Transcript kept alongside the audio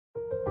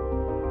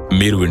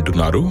మీరు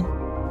వింటున్నారు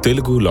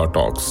తెలుగు లా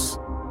talks.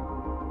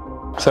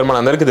 Sir,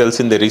 మనందరికీ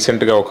తెలిసిందే,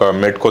 రీసెంట్గా ఒక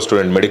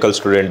మెడికల్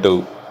స్టూడెంట్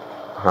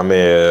ఆమె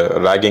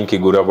ర్యాగింగ్కి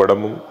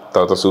గురవ్వడం,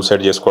 తర్వాత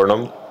సూసైడ్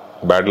చేసుకోవడం,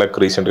 బ్యాడ్ లక్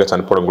రీసెంట్గా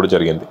చనిపోవడం కూడా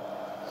జరిగింది.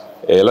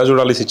 ఎలా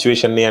చూడాలి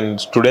సిచ్యువేషన్ని? అండ్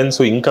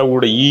స్టూడెంట్స్ ఇంకా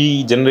కూడా ఈ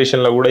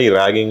జనరేషన్లో కూడా ఈ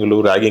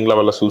ర్యాగింగ్ల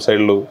వల్ల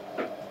సూసైడ్లు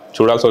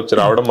చూడాల్సి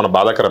రావడం మన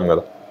బాధాకరం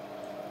కదా.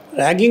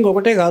 ర్యాగింగ్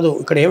ఒకటే కాదు,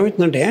 ఇక్కడ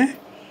ఏమవుతుందంటే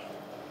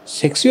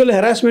సెక్సువల్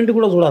హెరాస్మెంట్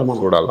కూడా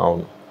చూడాలి.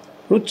 అవును.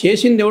 ఇప్పుడు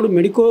చేసింది ఎవడు?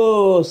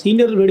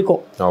 సీనియర్ మెడికో,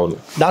 అవును,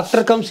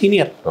 డాక్టర్ కమ్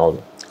సీనియర్, అవును,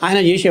 ఆయన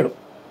చేశాడు.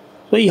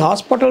 సో ఈ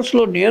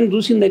హాస్పిటల్స్లో నేను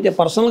చూసిందైతే,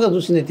 పర్సనల్గా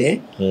చూసిందైతే,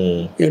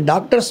 ఈ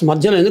డాక్టర్స్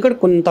మధ్యలో, ఎందుకంటే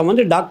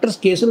కొంతమంది డాక్టర్స్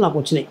కేసులు నాకు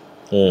వచ్చినాయి,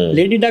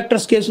 లేడీ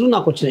డాక్టర్స్ కేసులు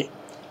నాకు వచ్చినాయి.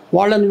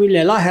 వాళ్ళని వీళ్ళు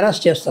ఎలా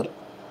హెరాస్ చేస్తారు,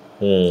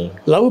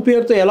 లవ్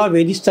పేరుతో ఎలా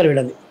వేధిస్తారు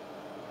వీళ్ళని,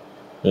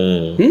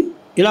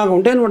 ఇలాగ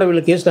ఉంటాయి అనమాట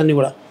వీళ్ళ కేసులు అన్నీ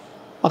కూడా.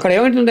 అక్కడ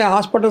ఏమంటుంటే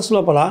హాస్పిటల్స్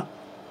లోపల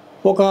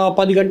ఒక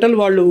 10 గంటలు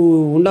వాళ్ళు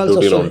ఉండాల్సి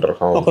వస్తుంది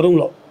ఒక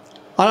రూమ్లో.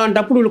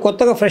 అలాంటప్పుడు వీళ్ళు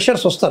కొత్తగా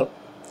ఫ్రెషర్స్ వస్తారు,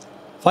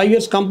 5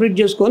 years కంప్లీట్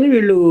చేసుకొని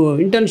వీళ్ళు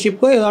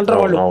ఇంటర్న్షిప్కో ఏదో అంటారు,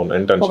 వాళ్ళు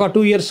ఒక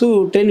 2 years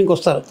ట్రైనింగ్కి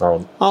వస్తారు.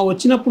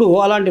 వచ్చినప్పుడు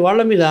అలాంటి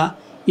వాళ్ళ మీద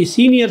ఈ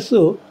సీనియర్స్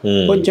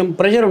కొంచెం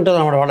ప్రెషర్ ఉంటుంది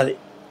అన్నమాట, వాళ్ళది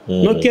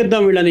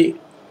నొక్కేద్దాం వీళ్ళని,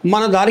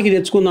 మన దారికి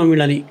తెచ్చుకుందాం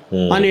వీళ్ళని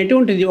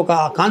అనేటువంటిది ఒక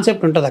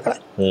కాన్సెప్ట్ ఉంటుంది అక్కడ.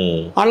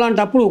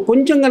 అలాంటప్పుడు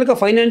కొంచెం కనుక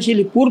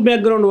ఫైనాన్షియల్లీ పూర్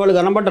బ్యాక్గ్రౌండ్ వాళ్ళు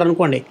కనబడ్డారు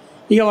అనుకోండి,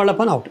 ఇక వాళ్ళ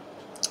పని అవుట్,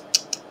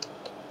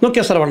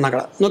 నొక్కేస్తారు వాళ్ళని.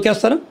 అక్కడ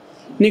నొక్కేస్తారు.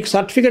 నీకు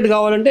సర్టిఫికేట్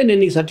కావాలంటే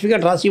నేను నీకు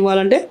సర్టిఫికేట్ రాసి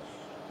ఇవ్వాలంటే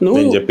నువ్వు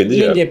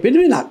నేను చెప్పింది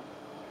వినాలి,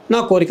 నా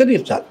కోరిక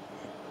తీర్చాలి.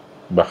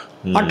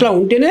 అట్లా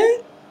ఉంటేనే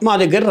మా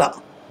దగ్గర రా,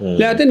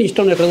 లేకపోతే నీ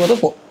ఇష్టం ఎక్కడికి పోతే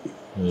పో,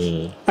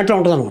 అట్లా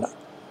ఉంటుంది అనమాట.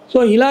 సో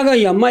ఇలాగా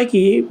ఈ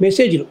అమ్మాయికి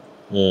మెసేజ్లు,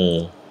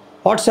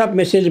 వాట్సాప్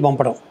మెసేజ్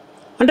పంపడం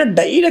అంటే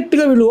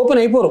డైరెక్ట్గా వీళ్ళు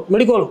ఓపెన్ అయిపోరు.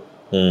 మెడికోలు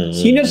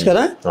సీనియర్స్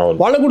కదా,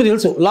 వాళ్ళకు కూడా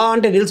తెలుసు, లా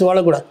అంటే తెలుసు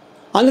వాళ్ళకు కూడా.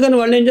 అందుకని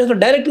వాళ్ళు ఏం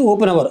చేస్తారు, డైరెక్ట్గా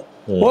ఓపెన్ అవ్వరు.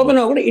 ఓపెన్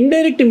అవ్వకుండా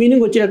ఇండైరెక్ట్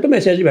మీనింగ్ వచ్చేటట్టు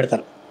మెసేజ్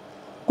పెడతారు.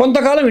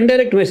 కొంతకాలం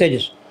ఇండైరెక్ట్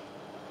మెసేజెస్,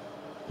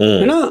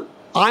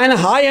 ఆయన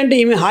హాయ్ అంటే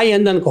ఈమె hi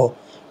అందనుకో,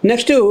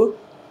 next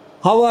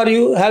how are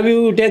you, have you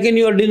taken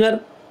your dinner,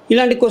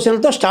 ఇలాంటి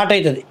క్వశ్చన్లతో స్టార్ట్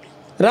అవుతుంది.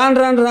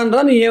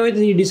 రాను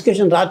ఏమవుతుంది, ఈ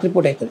డిస్కషన్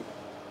రాత్రిపూట అవుతుంది.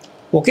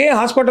 ఒకే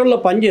హాస్పిటల్లో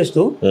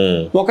పనిచేస్తూ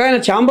ఒక ఆయన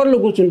ఛాంబర్లో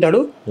కూర్చుంటాడు,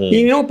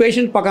 ఈమెమో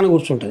పేషెంట్ పక్కన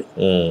కూర్చుంటుంది.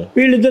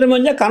 వీళ్ళిద్దరి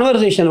మధ్య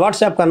కన్వర్సేషన్,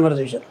 వాట్సాప్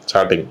కన్వర్సేషన్,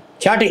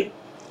 చాటింగ్.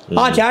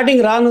 ఆ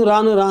చాటింగ్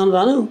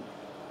రాను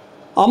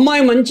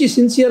అమ్మాయి మంచి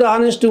సిన్సియర్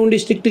ఆనెస్ట్ ఉండి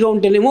స్ట్రిక్ట్గా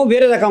ఉంటేనేమో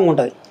వేరే రకంగా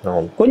ఉంటుంది.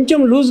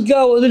 కొంచెం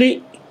లూజ్గా వదిలి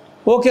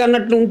ఓకే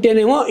అన్నట్లు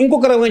ఉంటేనేమో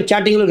ఇంకొక రకమైన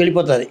చాటింగ్లోకి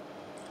వెళ్ళిపోతుంది.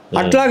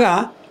 అట్లాగా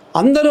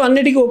అందరూ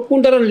అన్నిటికీ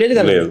ఒప్పుకుంటారని లేదు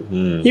కదా.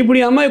 ఇప్పుడు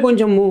ఈ అమ్మాయి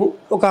కొంచెము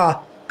ఒక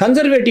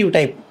కన్జర్వేటివ్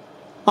టైప్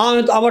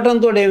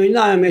అవ్వటంతో ఏమైంది,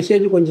 ఆమె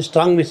మెసేజ్ కొంచెం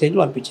స్ట్రాంగ్ మెసేజ్లు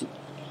పంపించింది.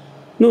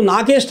 నువ్వు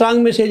నాకే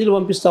స్ట్రాంగ్ మెసేజ్లు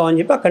పంపిస్తావు అని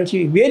చెప్పి అక్కడి నుంచి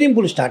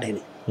వేధింపులు స్టార్ట్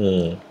అయినాయి.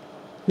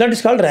 That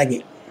is called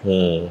ragging.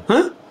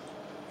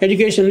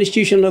 Education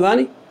ఇన్స్టిట్యూషన్లో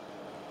కానీ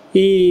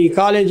ఈ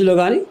కాలేజీలో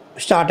కానీ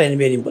స్టార్ట్ అయింది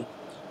వేధింపులు.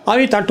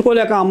 అవి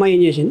తట్టుకోలేక అమ్మాయి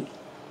ఏం చేసింది,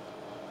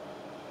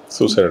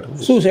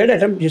 సూసైడ్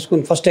అటెంప్ట్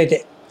చేసుకుంది ఫస్ట్ అయితే.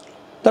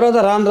 తర్వాత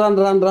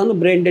రాను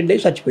బ్రెయిన్ డెడ్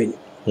అయ్యి చచ్చిపోయింది.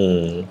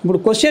 ఇప్పుడు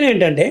క్వశ్చన్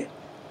ఏంటంటే,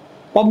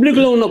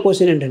 పబ్లిక్లో ఉన్న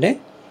క్వశ్చన్ ఏంటంటే,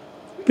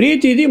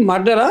 ప్రీతిది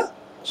మర్డరా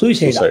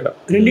సూసైడ్,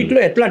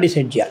 రెండిట్లో ఎట్లా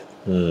డిసైడ్ చేయాలి?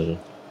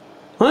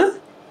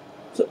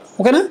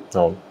 ఓకేనా?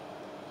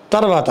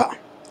 తర్వాత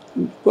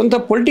కొంత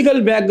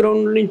పొలిటికల్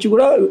బ్యాక్గ్రౌండ్ నుంచి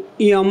కూడా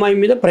ఈ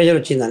అమ్మాయి మీద ప్రెషర్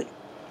వచ్చిందని.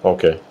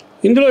 ఓకే,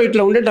 ఇందులో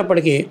ఇట్లా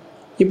ఉండేటప్పటికి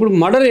ఇప్పుడు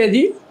మర్డర్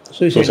ఏది,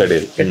 సూసైడ్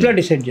ఎట్లా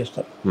డిసైడ్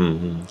చేస్తారు?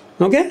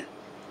 ఓకే,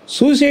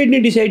 సూసైడ్ని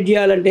డిసైడ్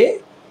చేయాలంటే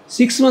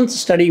 6 months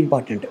స్టడీ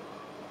ఇంపార్టెంట్.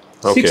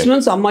 6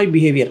 months అమ్మాయి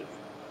బిహేవియర్.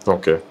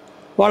 ఓకే,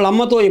 వాళ్ళ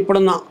అమ్మతో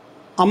ఎప్పుడన్నా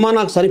అమ్మ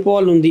నాకు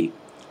సరిపోవాలని ఉంది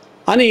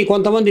అని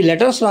కొంతమంది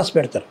లెటర్స్ రాసి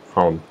పెడతారు,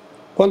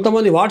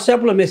 కొంతమంది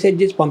వాట్సాప్లో మెసేజ్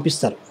చేసి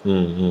పంపిస్తారు.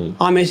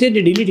 ఆ మెసేజ్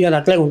డిలీట్ చేయాలి,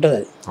 అట్లాగే ఉంటుంది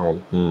అది.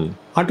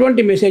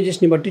 అటువంటి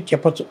మెసేజెస్ని బట్టి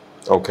చెప్పచ్చు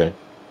ఓకే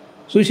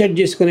సూసైడ్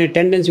చేసుకునే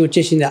టెండెన్సీ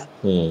వచ్చేసిందా.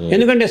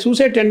 ఎందుకంటే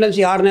సూసైడ్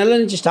టెండెన్సీ 6 నెలల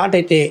నుంచి స్టార్ట్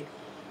అయితే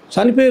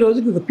చనిపోయే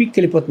రోజుకి ఒక పీక్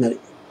వెళ్ళిపోతుంది అది.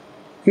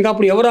 ఇంకా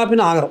అప్పుడు ఎవరు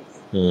ఆపినా ఆగరు.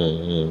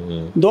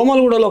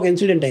 దోమలగూడలో ఒక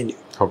ఇన్సిడెంట్ అయింది.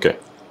 ఓకే,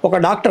 ఒక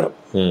డాక్టర్,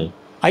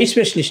 ఐ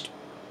స్పెషలిస్ట్,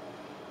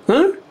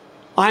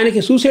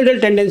 ఆయనకి సూసైడల్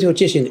టెండెన్సీ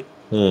వచ్చేసింది.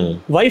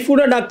 వైఫ్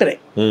కూడా డాక్టరే,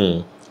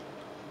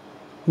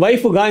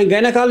 వైఫ్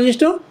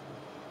గైనకాలజిస్టు,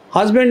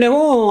 హస్బెండ్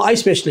ఏమో ఐ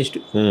స్పెషలిస్ట్,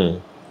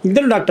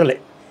 ఇద్దరు డాక్టర్లే.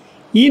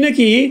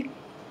 ఈయనకి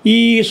ఈ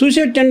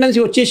సూసైడ్ టెండెన్సీ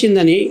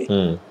వచ్చేసిందని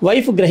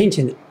వైఫ్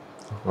గ్రహించింది.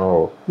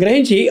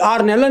 గ్రహించి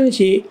 6 నెలల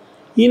నుంచి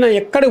ఈయన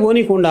ఎక్కడ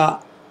పోనీకుండా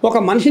ఒక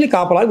మనిషిని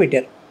కాపలాగా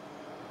పెట్టారు.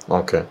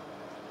 ఓకే,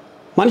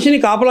 మనిషిని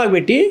కాపలాగా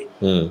పెట్టి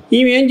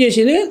ఈమె ఏం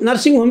చేసింది,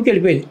 నర్సింగ్ హోమ్కి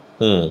వెళ్ళిపోయింది.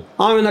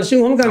 ఆమె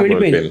నర్సింగ్ హోమ్కి ఆమె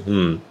వెళ్ళిపోయింది.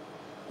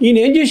 ఈయన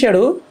ఏం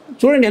చేశాడు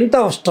చూడండి, ఎంత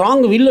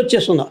స్ట్రాంగ్ విల్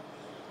వచ్చేస్తుందో.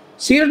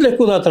 సిగరెట్లు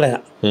ఎక్కువ తాగుతాడు ఆయన.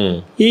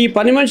 ఈ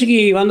పని మనిషికి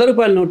 100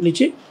 రూపాయల నోట్లు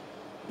ఇచ్చి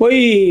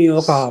పోయి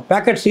ఒక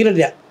ప్యాకెట్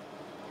సిగరెట్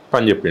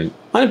పని చెప్పిండు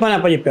అని పని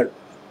అప్పచెప్పాడు.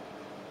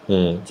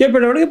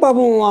 చెప్పేటప్పటికి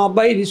పాపం ఆ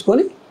అబ్బాయి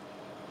తీసుకొని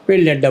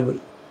వెళ్ళాడు, డబ్బులు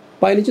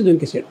పైనుంచి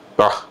దుంకేసాడు,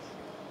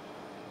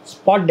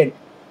 స్పాట్ డెడ్.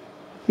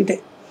 అంతే.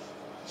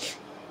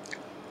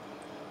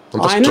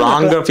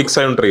 స్ట్రాంగ్ గా ఫిక్స్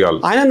అయి ఉంటారు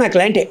వాళ్ళు. ఆయన నా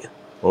క్లయింటే.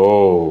 ఓ,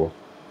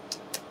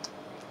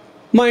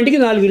 మా ఇంటికి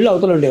 4 ఇళ్ళు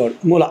అవతల ఉండేవాడు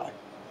మూల,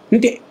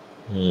 ఇంతే,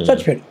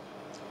 చచ్చిపోయాడు.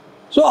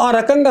 సో ఆ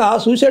రకంగా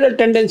సూసైడల్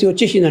టెండెన్సీ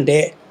వచ్చేసిందంటే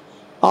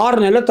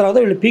 6 నెలల తర్వాత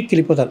వీళ్ళు పీక్కి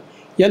వెళ్ళిపోతారు.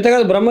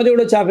 ఎంతకాదు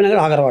బ్రహ్మదేవుడు చాపినా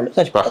కూడా ఆగరు వాళ్ళు,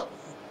 చచ్చిపోతారు.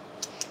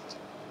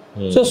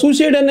 సో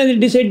సూసైడ్ అనేది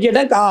డిసైడ్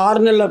చేయడానికి ఆ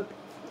 6 నెలల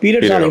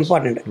పీరియడ్ చాలా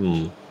ఇంపార్టెంట్.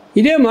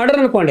 ఇదే మర్డర్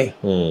అనుకోండి,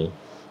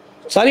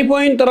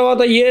 చనిపోయిన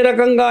తర్వాత ఏ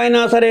రకంగా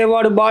అయినా సరే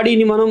వాడు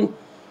బాడీని మనం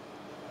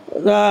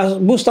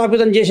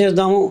భూస్థాపితం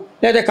చేసేద్దాము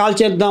లేదా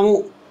కాల్చేద్దాము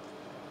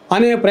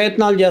అనే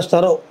ప్రయత్నాలు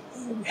చేస్తారు.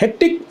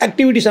 హెక్టిక్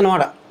యాక్టివిటీస్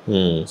అనమాట.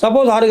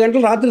 సపోజ్ 6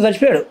 గంటలు రాత్రి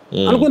చచ్చిపోయాడు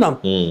అనుకుందాం,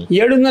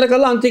 7:30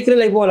 కల్లా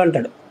అంత్యక్రియలు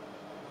అయిపోవాలంటాడు.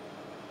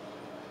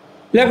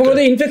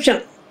 లేకపోతే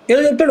ఇన్ఫెక్షన్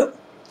ఏదో చెప్తాడు,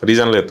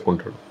 రీజన్లు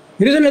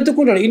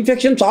ఎత్తుకుంటాడు.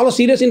 ఇన్ఫెక్షన్, చాలా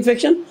సీరియస్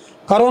ఇన్ఫెక్షన్,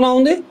 కరోనా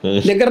ఉంది,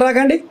 దగ్గర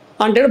రాకండి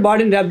అంటాడు.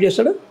 బాడీని ర్యాప్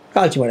చేస్తాడు,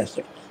 కాల్చి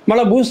పడేస్తాడు.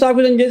 మళ్ళీ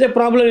భూస్థాపితం చేసే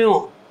ప్రాబ్లం ఏమో,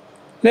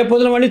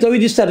 లేకపోతే మళ్ళీ తవ్వి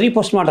తీస్తారు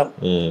రీపోస్ట్ మార్టం.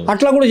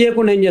 అట్లా కూడా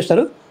చేయకుండా ఏం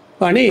చేస్తారు,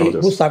 కానీ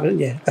భూస్థాపితం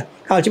చేయాలి,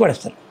 కాల్చి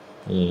పడేస్తారు.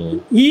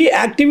 ఈ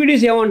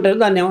యాక్టివిటీస్ ఏమంటారు,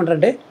 దాన్ని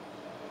ఏమంటారంటే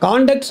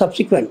కాండక్ట్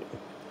సబ్సిక్వెంట్.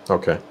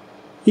 ఓకే,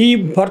 ఈ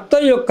భర్త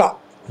యొక్క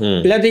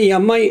లేదా ఈ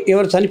అమ్మాయి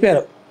ఎవరు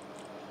చనిపోయారో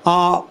ఆ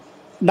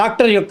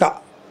డాక్టర్ యొక్క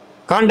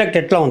కాండక్ట్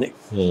ఎట్లా ఉంది,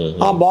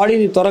 ఆ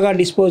బాడీని త్వరగా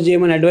డిస్పోజ్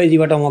చేయమని అడ్వైజ్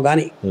ఇవ్వటమో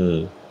కానీ,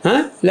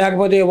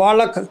 లేకపోతే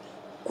వాళ్ళ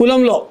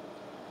కులంలో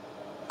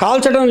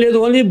కాల్చడం లేదు,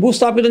 ఓన్లీ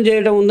భూస్థాపితం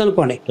చేయడం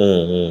ఉందనుకోండి,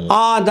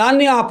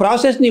 దాన్ని ఆ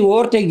ప్రాసెస్ని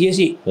ఓవర్టేక్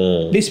చేసి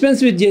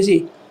డిస్పెన్స్ విత్ చేసి,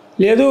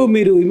 లేదు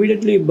మీరు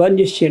ఇమీడియట్లీ బర్న్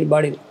చేసేయండి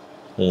బాడీని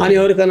అని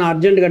ఎవరికైనా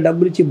అర్జెంటుగా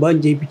డబ్బులు ఇచ్చి బర్న్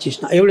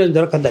చేయించేసిన ఎవిడెన్స్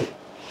దొరకద్దని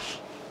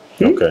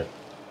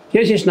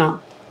చేసేసిన,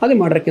 అది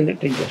మర్డర్ కింద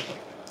ట్రీట్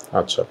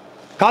చేస్తారు.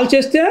 కాల్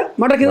చేస్తే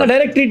మర్డర్ కింద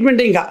డైరెక్ట్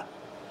ట్రీట్మెంట్. ఇంకా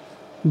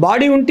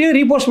బాడీ ఉంటే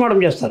రీపోస్ట్ మార్టం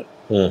చేస్తారు.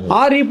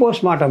 ఆ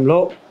రీపోస్ట్ మార్టంలో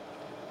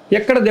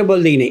ఎక్కడ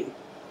దెబ్బలు దిగినాయి,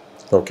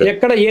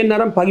 ఎక్కడ ఏ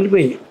నరం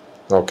పగిలిపోయింది,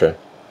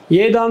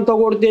 ఏ దాంతో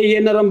కొడితే ఏ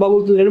నరం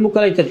పగులుతుంది, 2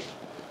 ముక్కలు అవుతుంది,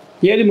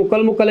 ఏది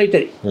ముక్కలు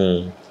అవుతుంది,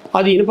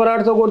 అది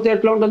ఇనుపరాడితో కొడితే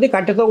ఎట్లా ఉంటుంది,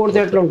 కట్టెతో కొడితే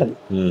ఎట్లా ఉంటుంది,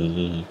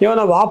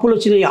 ఏమైనా వాపులు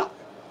వచ్చినాయా,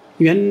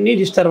 ఇవన్నీ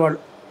తీస్తారు వాళ్ళు.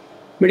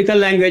 మెడికల్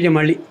లాంగ్వేజ్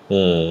మళ్ళీ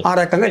ఆ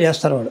రకంగా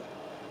చేస్తారు వాళ్ళు.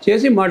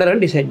 చేసి మర్డర్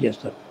అని డిసైడ్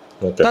చేస్తారు.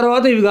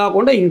 తర్వాత ఇవి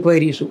కాకుండా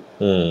ఎంక్వైరీసు,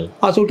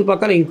 ఆ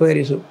చుట్టుపక్కల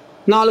ఎంక్వైరీసు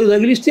 4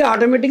 తగిలిస్తే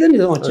ఆటోమేటిక్గా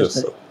నిజం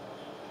వచ్చేస్తుంది.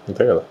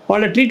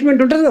 వాళ్ళ ట్రీట్మెంట్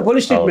ఉంటుంది కదా,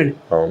 పోలీస్ ట్రీట్మెంట్,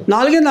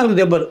 4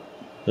 దెబ్బలు,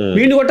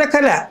 వీడిని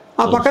కొట్టక్కర్లే,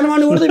 ఆ పక్కన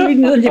వాడిని కొడితే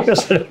వీడిని నిజం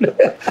చెప్పేస్తాడు.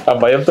 ఆ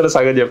భయంతో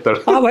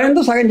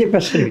సగం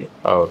చెప్పేస్తాడు వీడు.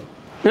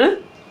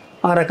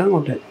 ఆ రకంగా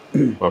ఉంటుంది.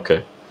 ఓకే,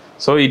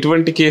 సో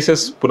ఇటువంటి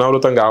కేసెస్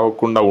పునరావృతం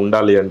కాకుండా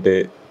ఉండాలి అంటే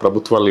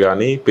ప్రభుత్వాలు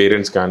కానీ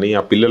పేరెంట్స్ కానీ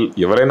ఆ పిల్లలు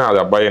ఎవరైనా, అది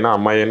అబ్బాయి అయినా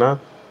అమ్మాయి అయినా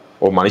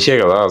ఓ మనిషే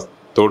కదా,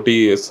 తోటి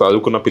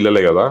చదువుకున్న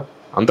పిల్లలే కదా,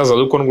 అంతా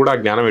చదువుకొని కూడా ఆ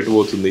జ్ఞానం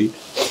ఎటుపోతుంది.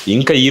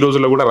 ఇంకా ఈ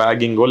రోజుల్లో కూడా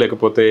ర్యాగింగో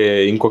లేకపోతే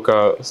ఇంకొక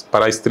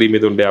పరాయి స్త్రీ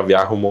మీద ఉండే ఆ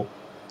వ్యాహమో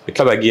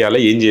ఎట్లా తగ్గియాలి,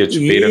 ఏం చేయొచ్చు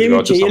పేరెంట్స్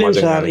కావచ్చు,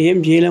 సమాజం సార్? ఏం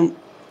చేయలేం.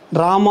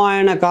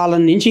 రామాయణ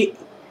కాలం నుంచి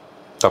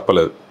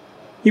తప్పలేదు,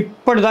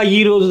 ఇప్పటిదా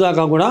ఈ రోజు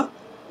దాకా కూడా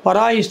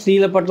పరాయి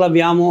స్త్రీల పట్ల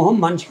వ్యామోహం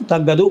మనిషికి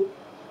తగ్గదు.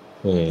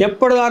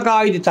 ఎప్పటిదాకా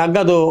ఇది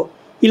తగ్గదో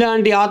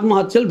ఇలాంటి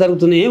ఆత్మహత్యలు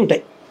జరుగుతూనే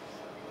ఉంటాయి.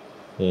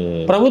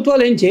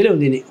 ప్రభుత్వాలు ఏం చేయలేవు,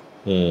 దీన్ని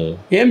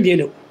ఏం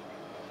చేయలేవు.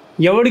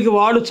 ఎవడికి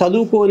వాడు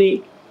చదువుకొని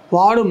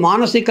వాడు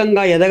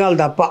మానసికంగా ఎదగాలి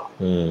తప్ప,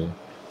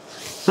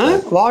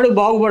 వాడు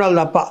బాగుపడాలి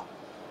తప్ప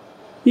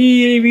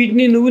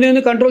వీటిని నువ్వు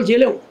నేను కంట్రోల్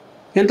చేయలేవు.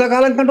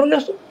 ఎంతకాలం కంట్రోల్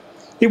చేస్తావు?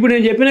 ఇప్పుడు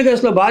నేను చెప్పిన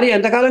కేసులో భార్య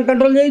ఎంతకాలం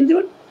కంట్రోల్ చేయింది?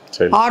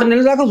 6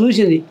 నెలల దాకా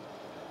చూసింది.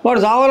 వాడు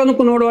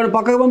చావాలనుకున్నవాడు వాడు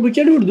పక్కకు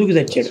పంపించాడు, వీడు దూకి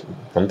తెచ్చాడు,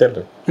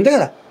 అంతే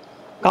కదా.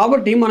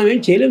 కాబట్టి మనం ఏం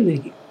చేయలేము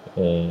దీనికి.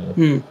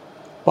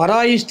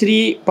 పరాయి స్త్రీ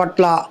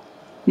పట్ల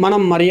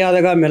మనం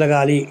మర్యాదగా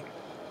మెలగాలి,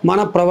 మన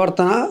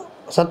ప్రవర్తన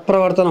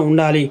సత్ప్రవర్తన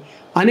ఉండాలి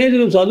అనేది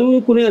నువ్వు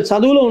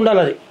చదువులో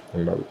ఉండాలి. అది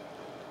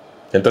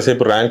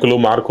ఎంతసేపు ర్యాంకులు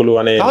మార్కులు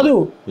అనే కాదు.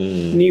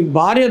 నీ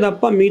భార్య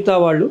తప్ప మిగతా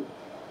వాళ్ళు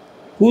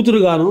కూతురు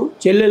గాను,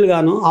 చెల్లెలు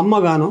గాను, అమ్మ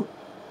గాను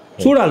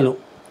చూడాలి నువ్వు.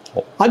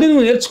 అది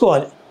నువ్వు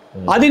నేర్చుకోవాలి.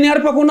 అది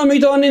నేర్పకుండా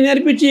మిగతావన్నీ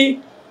నేర్పించి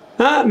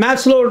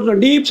మ్యాథ్స్లో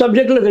డీప్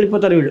సబ్జెక్టులోకి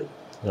వెళ్ళిపోతారు వీళ్ళు.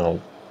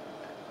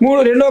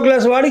 2వ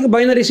క్లాస్ వాడికి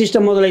బైనరీ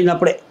సిస్టమ్ మొదలైంది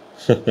అప్పుడే,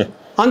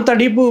 అంత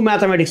డీప్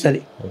మ్యాథమెటిక్స్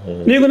అది.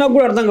 నీకు నాకు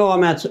కూడా అర్థం కావా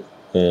మ్యాథ్స్.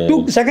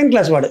 2nd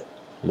క్లాస్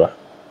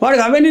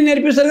వాడికి అవన్నీ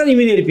నేర్పిస్తారు కదా,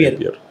 ఇవి నేర్పియారు.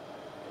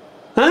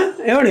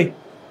 ఏమండి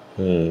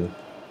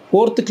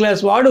 4th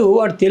క్లాస్ వాడు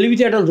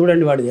తెలివితేటలు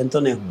చూడండి వాడిది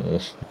ఎంతోనే.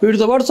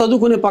 వీడితో పాటు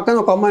చదువుకునే పక్కన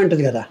ఒక అమ్మాయి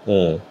ఉంటుంది కదా,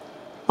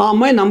 ఆ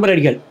అమ్మాయి నంబర్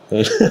అడిగాడు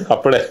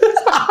అప్పుడే,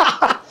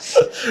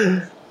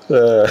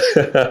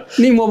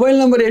 నీ మొబైల్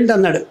నెంబర్ ఏంటి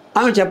అన్నాడు.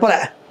 ఆమె చెప్పలే.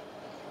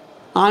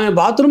 ఆమె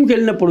బాత్రూమ్కి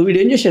వెళ్ళినప్పుడు వీడు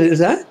ఏం చేశాడు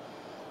తెలుసా,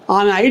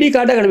 ఆమె ఐడి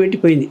కార్డు అక్కడ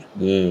పెట్టిపోయింది.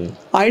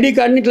 ఐడి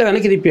కార్డుని ఇట్లా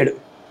వెనక్కి తిప్పాడు,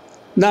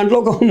 దాంట్లో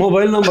ఒక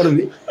మొబైల్ నెంబర్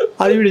ఉంది,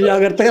 అది వీడు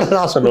జాగ్రత్తగా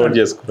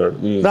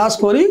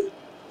రాసుకొని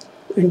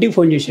ఇంటికి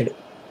ఫోన్ చేశాడు.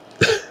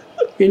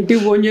 ఇంటికి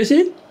ఫోన్ చేసి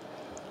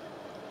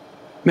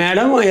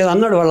మేడం ఏదో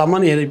అన్నాడు, వాళ్ళ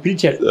అమ్మని ఏదో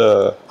పిలిచాడు.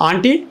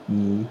 ఆంటీ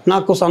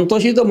నాకు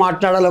సంతోషితో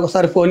మాట్లాడాలి,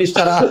 ఒకసారి ఫోన్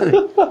ఇస్తారా?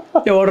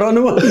 ఎవడరా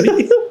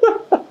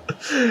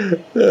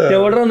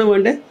నువ్వు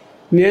అంటే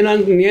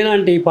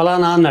నేనంటే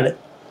ఫలానా అన్నాడు.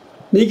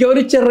 నీకెవరు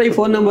ఇచ్చారు ఈ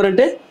ఫోన్ నెంబర్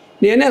అంటే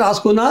నేనే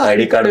రాసుకున్నా,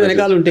 ఐడి కార్డు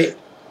వెనకాల ఉంటే.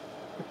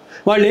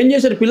 వాళ్ళు ఏం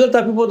చేశారు, పిల్లలు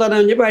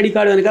తప్పిపోతారని చెప్పి ఐడి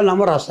కార్డు వెనకాల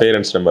నెంబర్ రాస్తారు,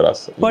 పేరెంట్స్ నెంబర్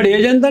రాస్తారు. వాడు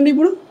ఏజ్ ఎంత అండి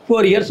ఇప్పుడు?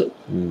 4 years.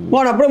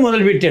 వాడు అప్పుడే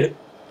మొదలు పెట్టాడు.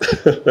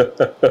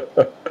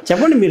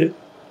 చెప్పండి మీరు,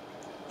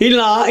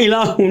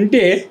 ఇలా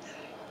ఉంటే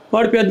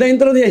వాడు పెద్ద అయిన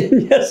తర్వాత ఏం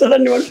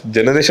చేస్తాడండి? వాడు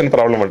జనరేషన్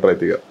ప్రాబ్లం అంటారు.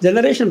 అయితే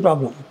జనరేషన్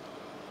ప్రాబ్లం.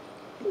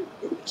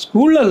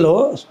 స్కూళ్ళల్లో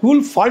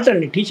స్కూల్ ఫాల్ట్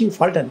అండి, టీచింగ్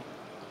ఫాల్ట్ అండి.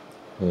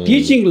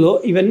 టీచింగ్లో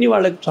ఇవన్నీ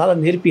వాళ్ళకి చాలా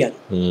నేర్పియాలి.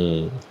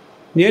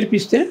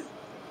 నేర్పిస్తే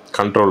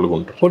కంట్రోల్గా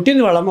ఉంటారు.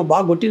 కొట్టింది వాళ్ళమ్మ,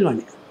 బాగా కొట్టింది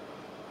వాడిని.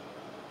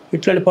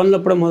 ఇట్లాంటి పనులు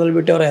అప్పుడే మొదలు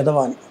పెట్టేవారు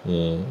ఎదవా అని.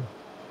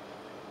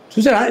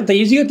 చూసారా, ఇంత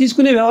ఈజీగా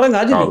తీసుకునే వ్యవహారం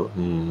కాదు ఇది,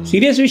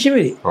 సీరియస్ విషయం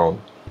ఇది.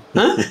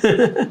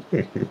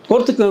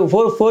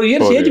 4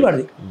 years ఏజ్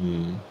పడింది.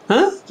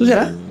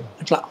 చూసారా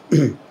అట్లా.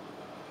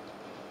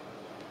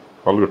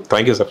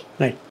 Thank you sir.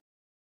 రైట్.